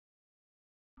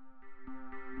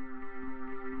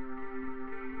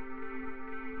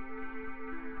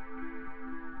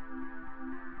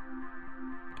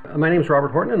My name is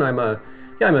Robert Horton, and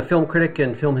I'm a film critic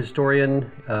and film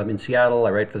historian in Seattle. I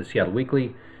write for the Seattle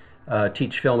Weekly,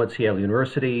 teach film at Seattle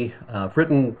University. I've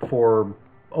written for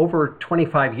over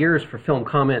 25 years for Film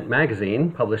Comment magazine,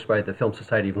 published by the Film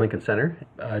Society of Lincoln Center.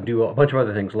 Do a bunch of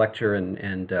other things, lecture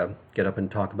and get up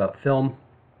and talk about film.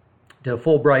 Did a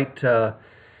Fulbright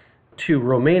to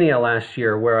Romania last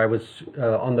year, where I was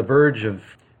on the verge of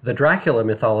the Dracula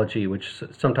mythology, which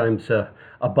sometimes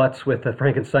abuts with the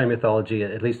Frankenstein mythology,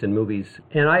 at least in movies.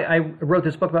 And I wrote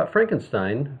this book about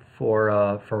Frankenstein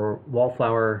for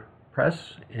Wallflower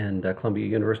Press and Columbia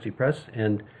University Press.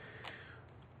 And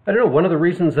I don't know, one of the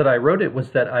reasons that I wrote it was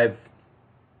that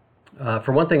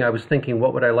for one thing, I was thinking,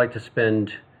 what would I like to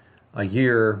spend a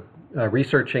year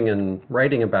researching and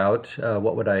writing about?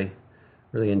 What would I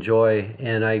really enjoy?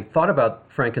 And I thought about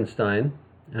Frankenstein,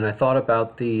 and I thought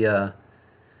about the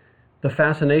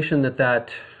fascination that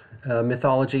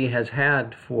mythology has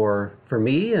had for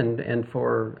me and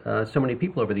for so many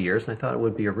people over the years. And I thought it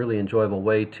would be a really enjoyable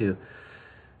way to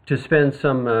spend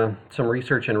some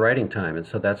research and writing time, and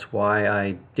so that's why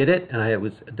I did it.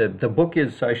 And the book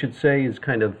is, I should say, is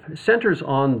kind of centers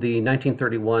on the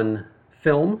 1931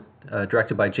 film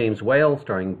directed by James Whale,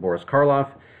 starring Boris Karloff.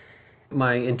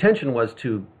 My intention was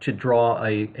to draw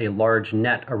a large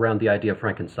net around the idea of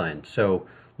Frankenstein. So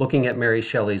looking at Mary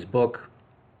Shelley's book,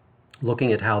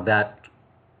 looking at how that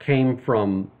came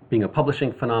from being a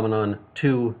publishing phenomenon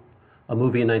to a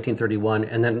movie in 1931,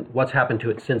 and then what's happened to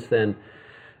it since then,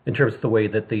 in terms of the way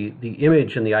that the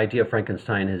image and the idea of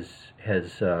Frankenstein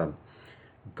has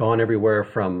gone everywhere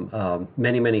from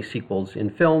many sequels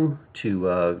in film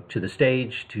to the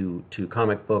stage, to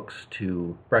comic books,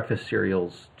 to breakfast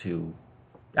cereals, to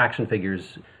action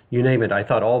figures, you name it. I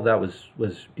thought all of that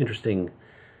was interesting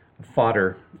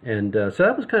fodder, and so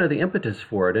that was kind of the impetus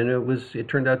for it, and it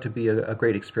turned out to be a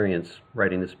great experience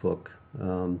writing this book,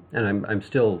 and I'm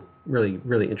still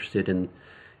really interested in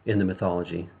the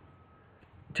mythology.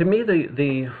 To me,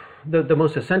 the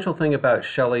most essential thing about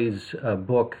Shelley's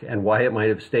book, and why it might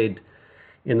have stayed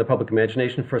in the public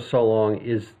imagination for so long,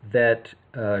 is that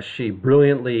she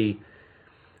brilliantly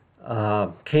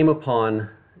came upon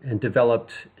and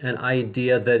developed an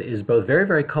idea that is both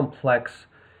very complex,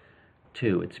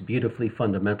 too. It's beautifully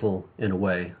fundamental in a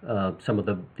way. Some of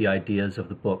the ideas of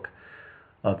the book,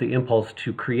 of the impulse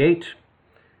to create,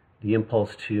 the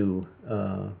impulse to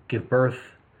give birth,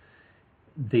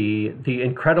 the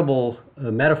incredible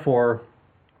metaphor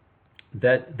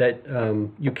that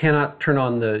you cannot turn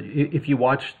on if you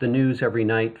watch the news every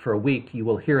night for a week, you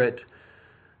will hear it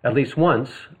at least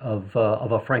once of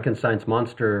a Frankenstein's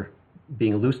monster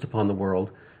being loosed upon the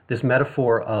world. This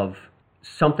metaphor of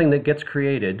something that gets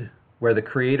created where the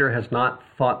creator has not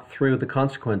thought through the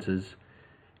consequences,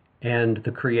 and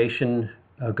the creation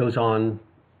goes on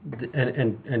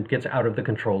and gets out of the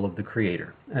control of the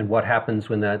creator. And what happens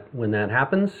when that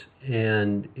happens?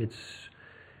 And it's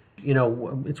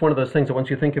one of those things that once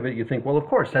you think of it, you think, well, of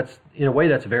course, that's in a way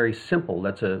that's very simple.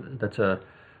 That's a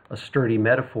sturdy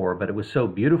metaphor, but it was so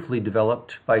beautifully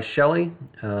developed by Shelley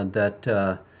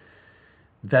that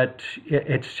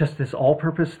it's just this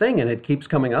all-purpose thing, and it keeps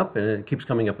coming up, and it keeps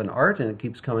coming up in art, and it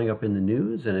keeps coming up in the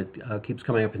news, and it keeps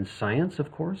coming up in science,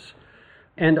 of course.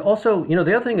 And also, the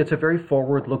other thing, it's a very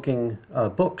forward-looking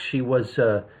book. She was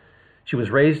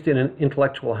raised in an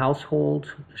intellectual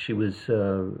household. She was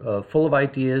full of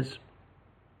ideas.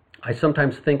 I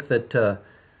sometimes think that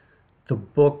the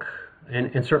book,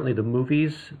 and certainly the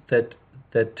movies that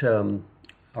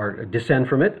descend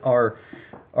from it, are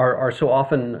so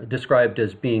often described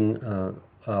as being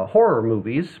horror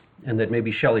movies, and that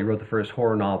maybe Shelley wrote the first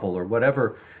horror novel or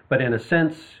whatever. But in a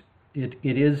sense, it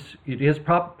is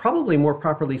probably more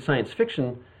properly science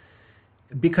fiction,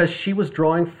 because she was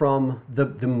drawing from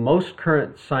the most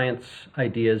current science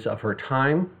ideas of her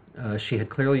time. She had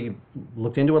clearly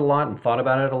looked into it a lot and thought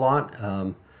about it a lot.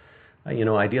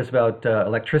 Ideas about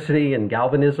electricity and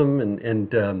galvanism,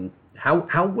 and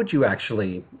how would you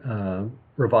actually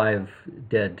revive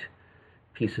dead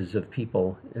pieces of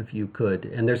people if you could?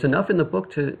 And there's enough in the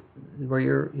book where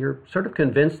you're sort of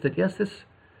convinced that yes, this,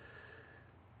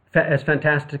 as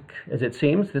fantastic as it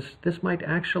seems, this might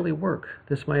actually work.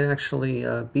 This might actually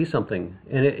be something.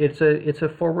 And it's a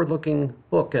forward-looking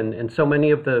book, and so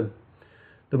many of the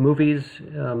movies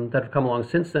that have come along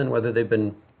since then, whether they've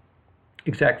been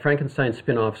exact Frankenstein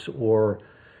spin-offs or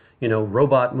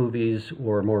robot movies,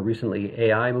 or more recently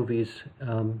AI movies,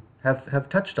 have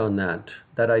touched on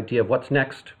that idea of what's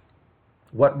next.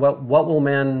 What will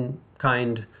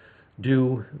mankind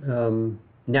do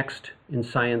next in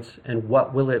science, and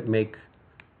what will it make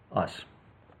us?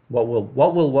 What will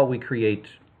what we create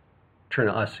turn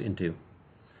us into?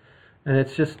 And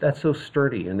it's just, that's so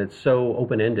sturdy and it's so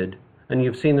open-ended. And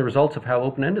you've seen the results of how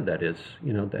open-ended that is,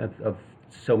 of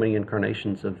so many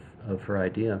incarnations of her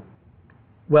idea.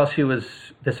 Well, she was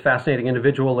this fascinating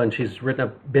individual, and she's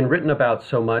been written about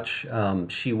so much.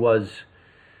 She was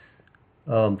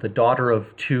the daughter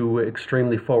of two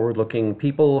extremely forward-looking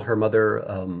people. Her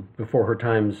mother, before her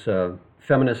times,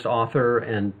 feminist author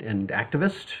and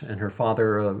activist, and her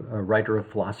father, a writer of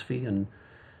philosophy and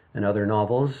other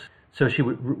novels. So she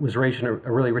was raised in a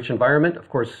really rich environment. Of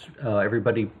course,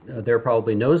 everybody there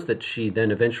probably knows that she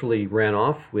then eventually ran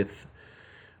off with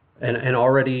an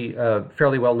already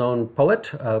fairly well-known poet,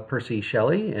 Percy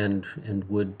Shelley, and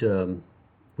would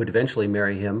eventually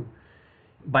marry him.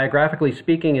 Biographically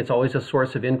speaking, it's always a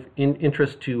source of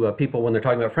interest to people when they're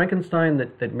talking about Frankenstein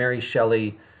that Mary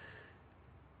Shelley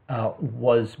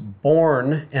was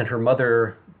born and her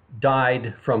mother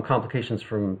died from complications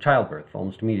from childbirth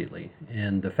almost immediately.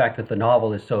 And the fact that the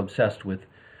novel is so obsessed with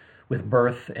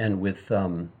birth and with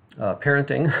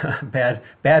parenting, bad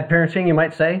parenting, you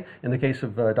might say, in the case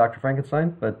of Dr.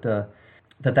 Frankenstein, but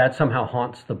that somehow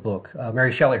haunts the book.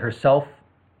 Mary Shelley herself,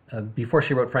 before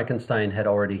she wrote Frankenstein, had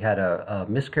already had a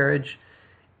miscarriage,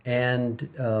 and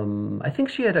I think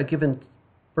she had given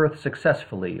birth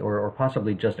successfully, or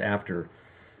possibly just after.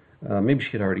 Maybe she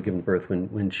had already given birth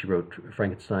when she wrote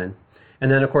Frankenstein.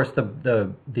 And then, of course,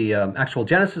 the actual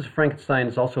genesis of Frankenstein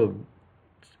is also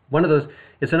one of those.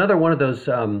 It's another one of those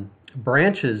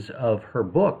branches of her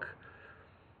book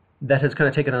that has kind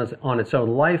of taken on its own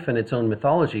life and its own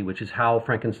mythology, which is how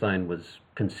Frankenstein was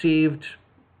conceived,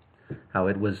 how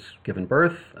it was given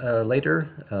birth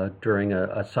later during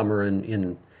a summer in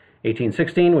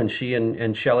 1816 when she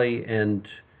and Shelley and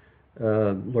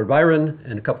Lord Byron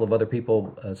and a couple of other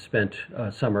people spent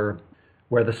summer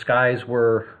where the skies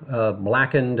were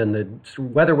blackened and the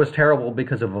weather was terrible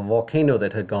because of a volcano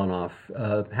that had gone off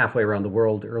halfway around the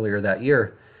world earlier that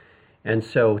year. And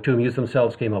so to amuse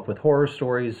themselves came up with horror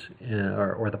stories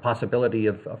or the possibility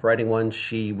of writing one.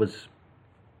 She was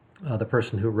the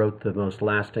person who wrote the most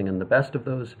lasting and the best of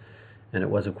those, and it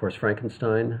was, of course,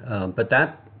 Frankenstein. But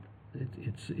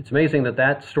it's amazing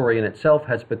that story in itself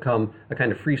has become a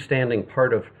kind of freestanding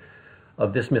part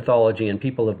of this mythology, and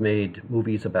people have made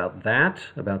movies about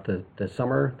the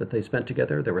summer that they spent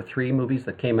together. There were 3 movies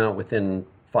that came out within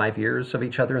 5 years of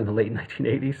each other in the late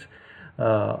 1980s.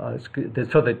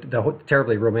 So the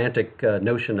terribly romantic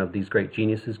notion of these great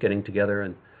geniuses getting together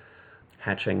and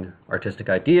hatching artistic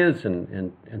ideas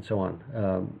and so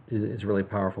on is a really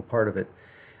powerful part of it.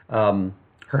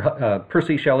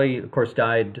 Percy Shelley, of course,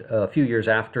 died a few years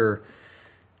after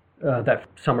that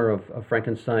summer of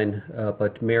Frankenstein,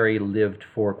 but Mary lived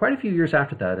for quite a few years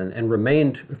after that and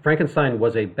remained. Frankenstein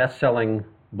was a best-selling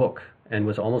book and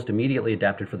was almost immediately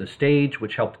adapted for the stage,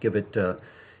 which helped give it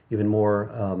even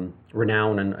more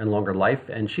renown and longer life.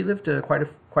 And she lived quite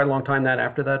a long time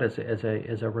after that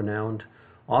as a renowned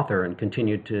author and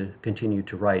continued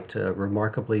to write. A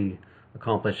remarkably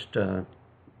accomplished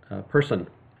person.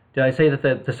 Did I say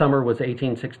that the summer was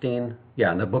 1816?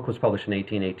 Yeah, and the book was published in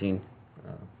 1818.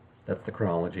 That's the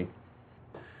chronology.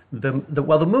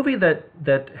 The movie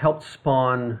that helped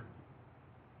spawn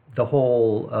the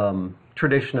whole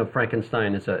tradition of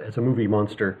Frankenstein as a movie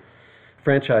monster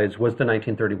franchise was the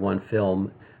 1931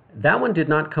 film. That one did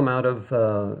not come out of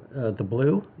the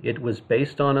blue. It was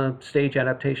based on a stage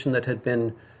adaptation that had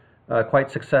been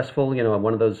quite successful.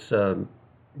 One of those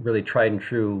really tried and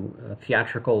true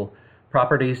theatrical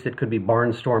properties that could be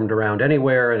barnstormed around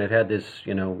anywhere, and it had this,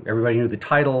 everybody knew the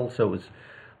title, so it was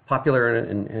popular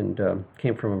and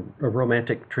came from a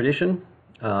romantic tradition.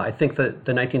 I think that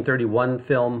the 1931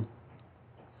 film,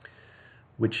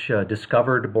 which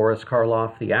discovered Boris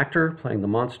Karloff, the actor, playing the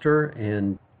monster,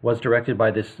 and was directed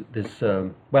by this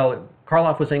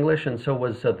Karloff was English, and so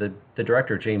was the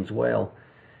director, James Whale,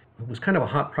 who was kind of a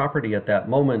hot property at that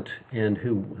moment, and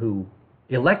who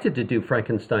elected to do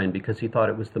Frankenstein because he thought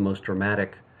it was the most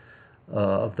dramatic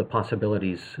of the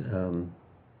possibilities.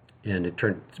 And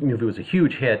the movie was a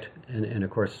huge hit, and of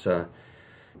course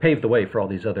paved the way for all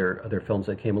these other films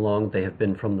that came along. They have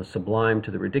been from the sublime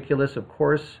to the ridiculous, of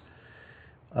course.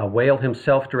 Whale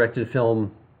himself directed a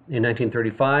film in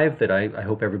 1935 that I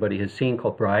hope everybody has seen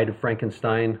called Bride of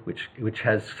Frankenstein, which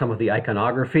has some of the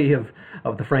iconography of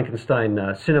the Frankenstein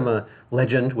cinema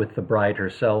legend, with the bride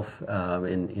herself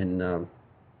in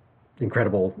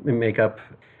incredible makeup.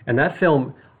 And that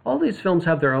film, all these films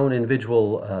have their own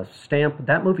individual stamp.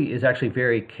 That movie is actually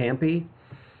very campy,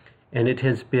 and it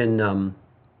has been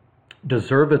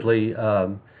deservedly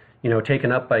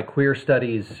taken up by queer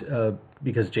studies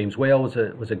because James Whale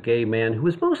was a gay man who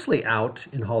was mostly out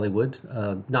in Hollywood,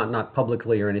 not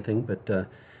publicly or anything, but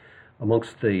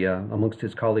amongst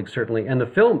his colleagues, certainly. And the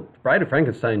film Bride of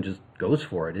Frankenstein just goes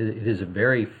for it. It is a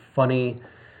very funny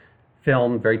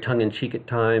film, very tongue-in-cheek at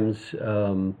times,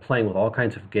 playing with all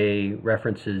kinds of gay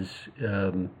references.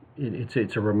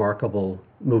 It's a remarkable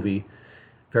movie,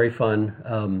 very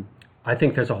fun. I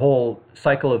think there's a whole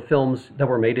cycle of films that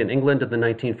were made in England in the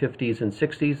 1950s and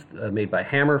 60s, made by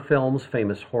Hammer Films,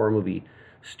 famous horror movie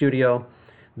studio,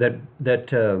 that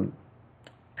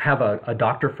have a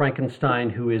Dr.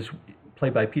 Frankenstein who is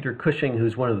played by Peter Cushing,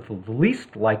 who's one of the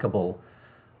least likable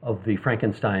of the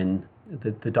Frankenstein,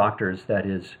 the doctors, that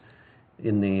is,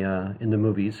 in the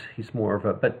movies. He's more of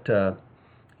a, but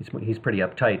he's pretty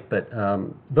uptight. But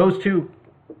those two,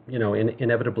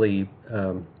 inevitably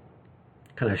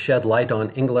kind of shed light on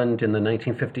England in the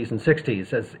 1950s and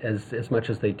 60s as much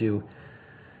as they do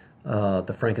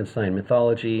the Frankenstein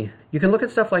mythology. You can look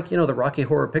at stuff like the Rocky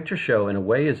Horror Picture Show in a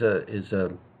way is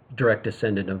a direct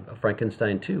descendant of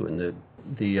Frankenstein too, and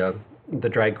the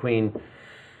drag queen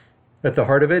at the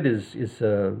heart of it has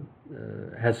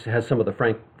some of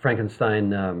the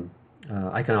Frankenstein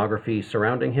iconography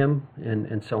surrounding him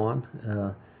and so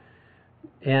on.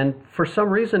 And for some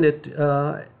reason,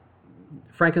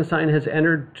 Frankenstein has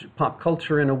entered pop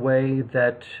culture in a way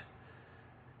that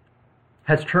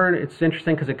has turned. It's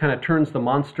interesting because it kind of turns the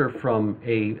monster from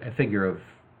a figure of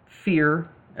fear,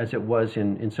 as it was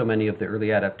in so many of the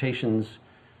early adaptations,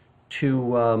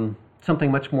 to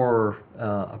something much more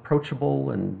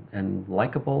approachable and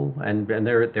likable. And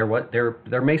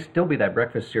there may still be that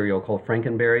breakfast cereal called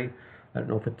Frankenberry. I don't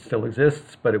know if it still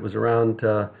exists, but it was around.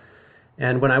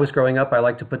 And when I was growing up, I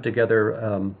liked to put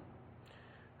together.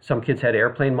 Some kids had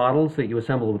airplane models that you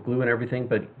assemble with glue and everything,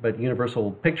 but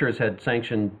Universal Pictures had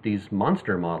sanctioned these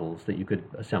monster models that you could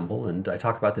assemble, and I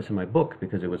talk about this in my book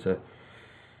because it was an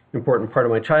important part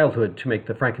of my childhood to make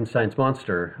the Frankenstein's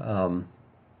monster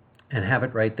and have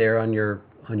it right there on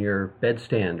your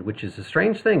bedstand, which is a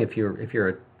strange thing if you're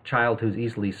a child who's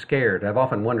easily scared. I've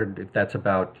often wondered if that's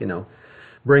about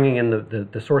bringing in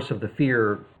the source of the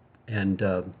fear and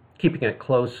keeping it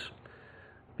close,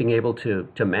 being able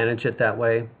to manage it that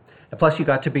way. And plus, you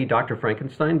got to be Dr.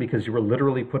 Frankenstein because you were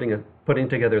literally putting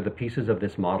together the pieces of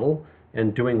this model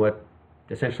and doing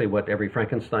essentially what every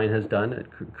Frankenstein has done,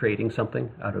 creating something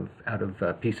out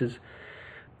of pieces.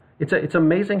 It's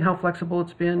amazing how flexible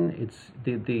it's been. It's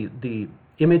the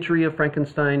imagery of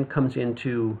Frankenstein comes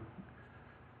into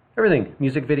everything: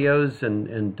 music videos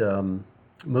and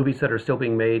movies that are still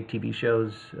being made, TV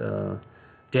shows.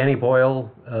 Danny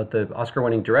Boyle, the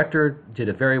Oscar-winning director, did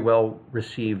a very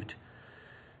well-received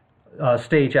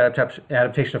stage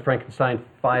adaptation of Frankenstein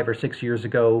 5 or 6 years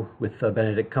ago with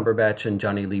Benedict Cumberbatch and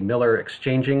Johnny Lee Miller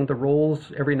exchanging the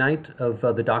roles every night of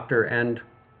the Doctor and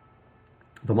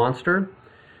the monster,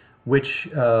 which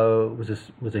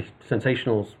was a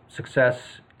sensational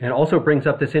success, and also brings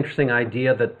up this interesting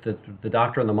idea that the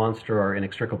Doctor and the monster are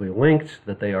inextricably linked,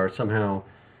 that they are somehow,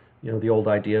 the old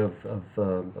idea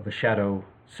of a shadow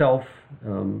self.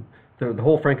 The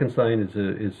whole Frankenstein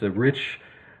is a rich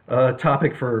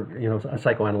topic for a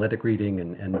psychoanalytic reading,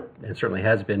 and certainly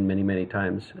has been many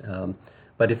times.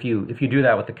 But if you do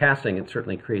that with the casting, it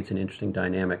certainly creates an interesting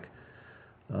dynamic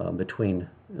between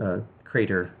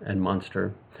creator and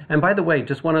monster. And by the way,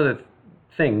 just one other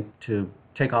thing to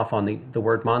take off on the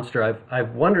word monster.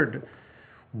 I've wondered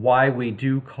why we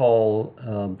do call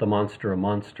the monster a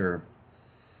monster,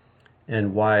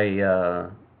 and why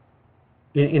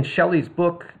in Shelley's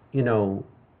book,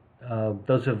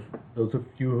 those of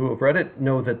you who have read it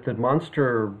know that the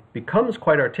monster becomes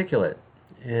quite articulate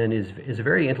and is a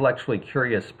very intellectually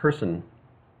curious person,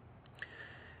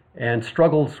 and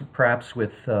struggles perhaps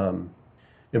with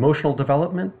emotional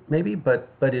development, maybe,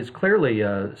 but is clearly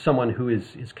someone who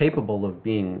is capable of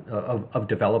being of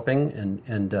developing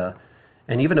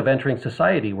and even of entering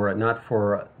society, were it not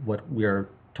for what we are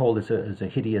told is a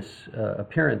hideous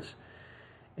appearance.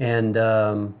 And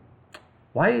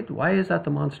why is that the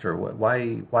monster?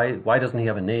 Why doesn't he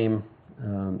have a name?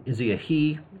 Is he a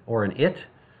he or an it?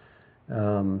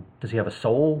 Does he have a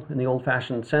soul in the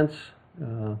old-fashioned sense?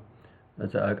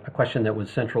 That's a question that was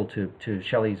central to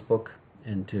Shelley's book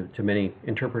and to many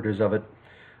interpreters of it.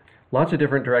 Lots of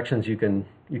different directions you can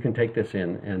take this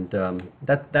in, and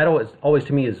that always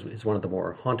to me is one of the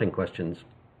more haunting questions.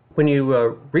 When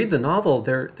you read the novel,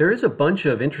 there is a bunch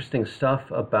of interesting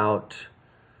stuff about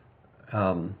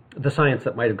the science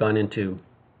that might have gone into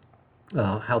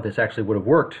how this actually would have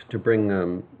worked to bring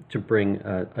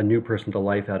a new person to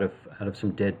life out of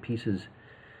some dead pieces.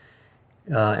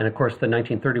 And of course, the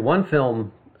 1931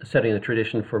 film, setting the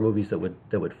tradition for movies that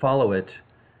would follow it.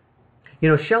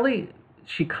 Shelley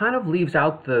she kind of leaves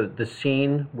out the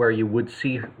scene where you would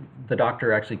see the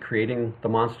doctor actually creating the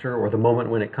monster, or the moment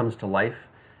when it comes to life.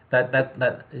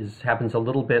 That happens a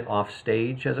little bit off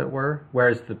stage, as it were.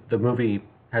 Whereas the movie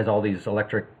has all these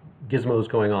electric gizmos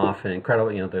going off, and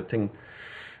incredible, the thing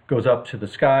goes up to the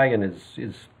sky and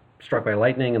is struck by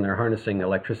lightning, and they're harnessing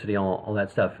electricity, all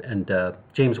that stuff. And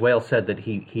James Whale said that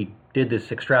he did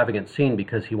this extravagant scene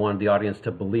because he wanted the audience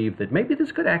to believe that maybe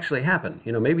this could actually happen.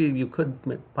 Maybe you could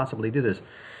possibly do this,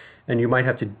 and you might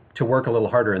have to work a little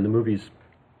harder in the movies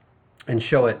and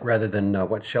show it rather than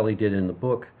what Shelley did in the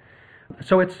book.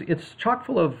 So it's chock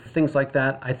full of things like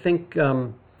that. I think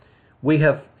we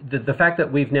have the fact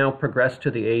that we've now progressed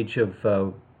to the age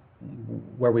of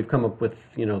where we've come up with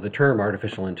the term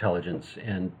artificial intelligence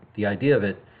and the idea of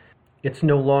it. It's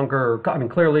no longer, I mean,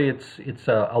 clearly it's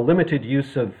a limited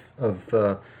use of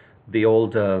the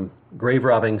old grave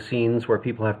robbing scenes where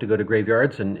people have to go to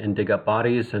graveyards and dig up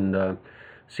bodies, and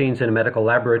scenes in a medical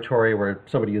laboratory where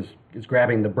somebody is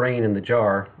grabbing the brain in the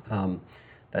jar.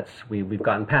 We've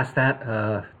gotten past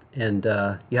that, and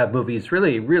you have movies,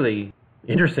 really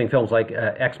interesting films like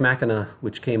Ex Machina,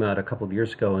 which came out a couple of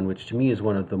years ago, and which to me is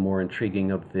one of the more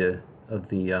intriguing of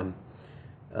the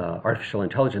artificial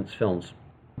intelligence films,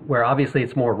 where obviously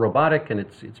it's more robotic and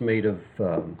it's made of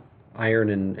iron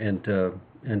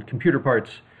and computer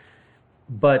parts,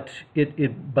 but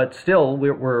but still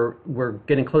we're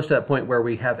getting close to that point where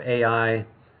we have AI,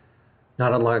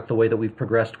 not unlike the way that we've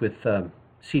progressed with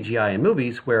CGI in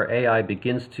movies, where AI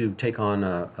begins to take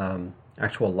on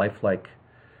actual lifelike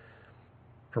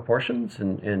proportions,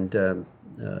 and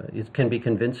it can be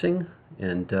convincing,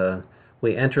 and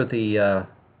we enter the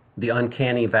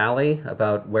uncanny valley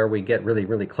about where we get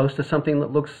really close to something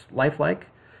that looks lifelike,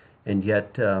 and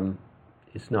yet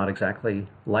it's not exactly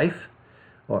life,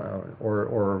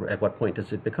 or at what point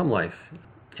does it become life?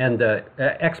 And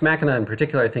Ex Machina in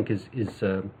particular, I think, is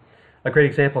a great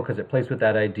example, because it plays with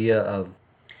that idea of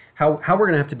how we're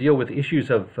going to have to deal with issues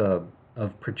of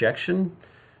projection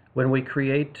when we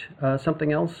create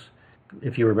something else.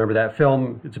 If you remember that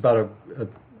film, it's about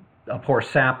a poor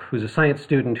sap who's a science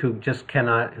student who just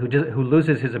cannot, who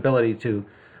loses his ability to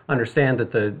understand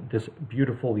that this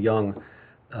beautiful young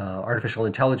artificial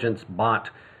intelligence bot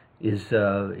is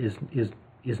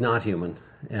not human,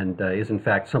 and is in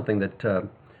fact something that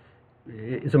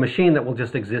is a machine that will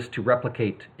just exist to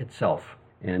replicate itself.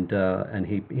 And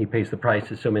he pays the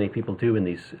price, as so many people do in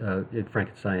these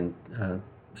Frankenstein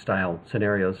style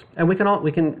scenarios. And we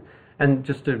can, and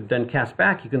just to then cast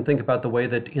back, you can think about the way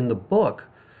that in the book,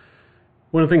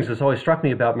 one of the things that's always struck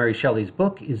me about Mary Shelley's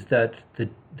book is that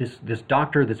this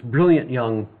doctor, this brilliant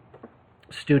young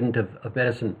student of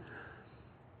medicine,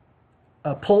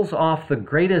 pulls off the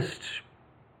greatest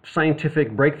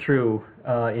scientific breakthrough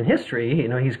in history.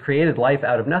 He's created life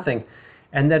out of nothing,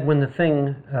 and then when the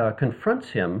thing confronts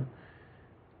him,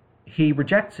 he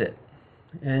rejects it,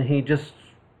 and he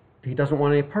doesn't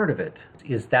want any part of it.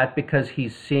 Is that because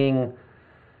he's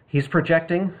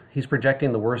projecting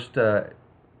the worst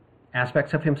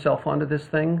aspects of himself onto this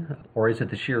thing? Or is it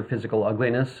the sheer physical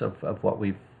ugliness of what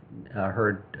we've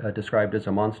heard described as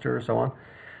a monster, or so on?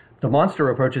 The monster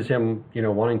approaches him,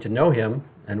 wanting to know him,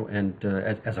 and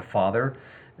as a father,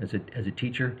 as a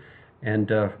teacher,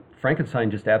 and Frankenstein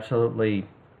just absolutely,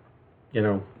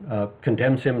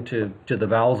 condemns him to the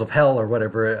bowels of hell, or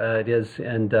whatever it is,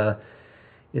 and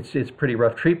it's pretty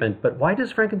rough treatment. But why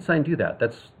does Frankenstein do that?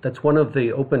 That's one of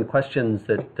the open questions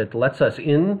that lets us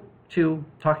into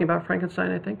talking about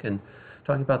Frankenstein, I think, and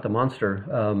talking about the monster.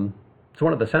 It's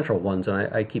one of the central ones, and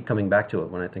I keep coming back to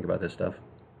it when I think about this stuff.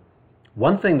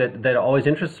 One thing that always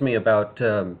interests me about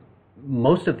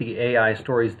most of the AI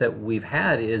stories that we've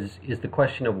had is the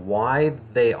question of why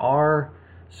they are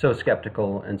so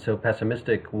skeptical and so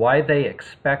pessimistic, why they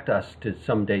expect us to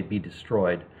someday be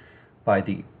destroyed by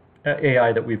the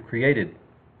AI that we've created.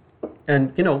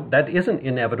 And that isn't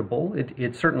inevitable.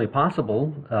 It's certainly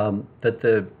possible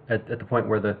that at the point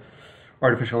where the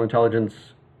artificial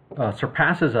intelligence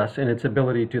surpasses us in its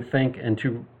ability to think and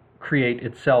to create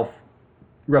itself,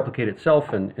 replicate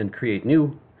itself, and create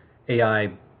new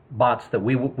AI bots that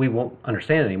we won't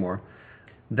understand anymore,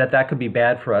 that could be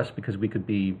bad for us, because we could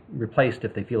be replaced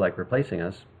if they feel like replacing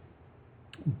us.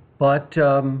 But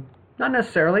not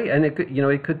necessarily, and it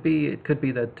could be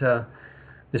that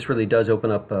this really does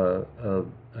open up a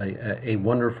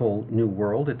wonderful new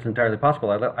world. It's entirely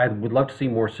possible. I would love to see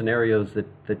more scenarios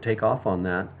that take off on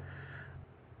that.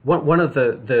 One of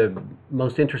the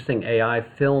most interesting AI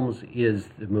films is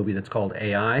the movie that's called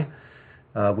AI,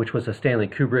 which was a Stanley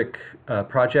Kubrick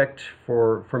project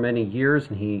for many years,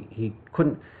 and he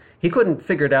He couldn't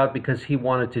figure it out because he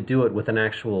wanted to do it with an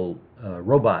actual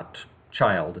robot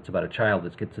child. It's about a child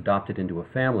that gets adopted into a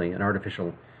family, an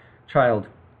artificial child.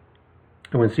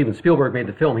 And when Steven Spielberg made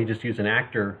the film, he just used an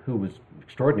actor who was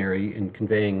extraordinary in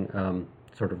conveying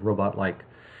sort of robot-like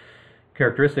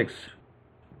characteristics.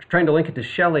 Trying to link it to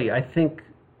Shelley, I think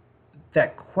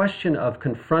that question of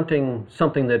confronting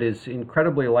something that is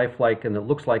incredibly lifelike and that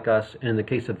looks like us, and in the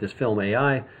case of this film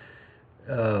AI,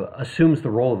 assumes the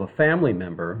role of a family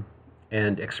member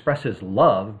and expresses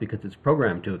love because it's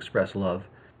programmed to express love,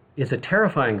 is a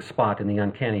terrifying spot in the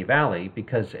uncanny valley,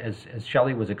 because as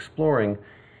Shelley was exploring,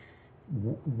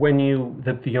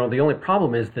 the only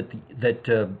problem is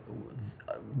that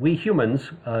we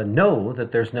humans know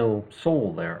that there's no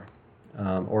soul there,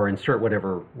 or insert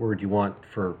whatever word you want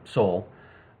for soul.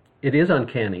 It is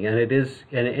uncanny, and it is,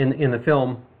 and in the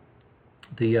film,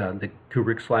 the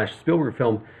Kubrick / Spielberg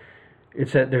film,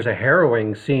 there's a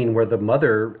harrowing scene where the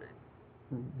mother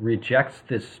rejects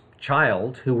this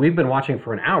child who we've been watching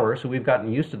for an hour, so we've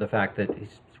gotten used to the fact that he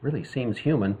really seems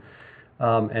human,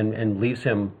 and leaves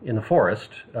him in the forest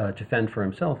to fend for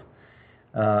himself.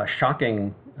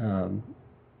 Shocking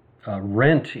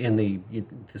rent in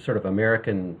the sort of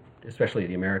American, especially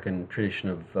the American tradition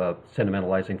of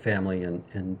sentimentalizing family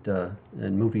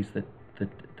and movies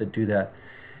that do that,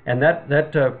 and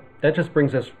that just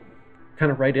brings us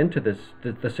kind of right into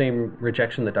the same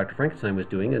rejection that Dr. Frankenstein was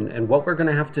doing, and what we're going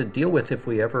to have to deal with if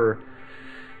we ever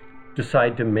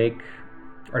decide to make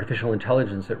artificial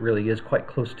intelligence that really is quite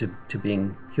close to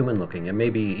being human looking. It may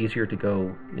be easier to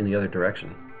go in the other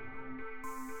direction.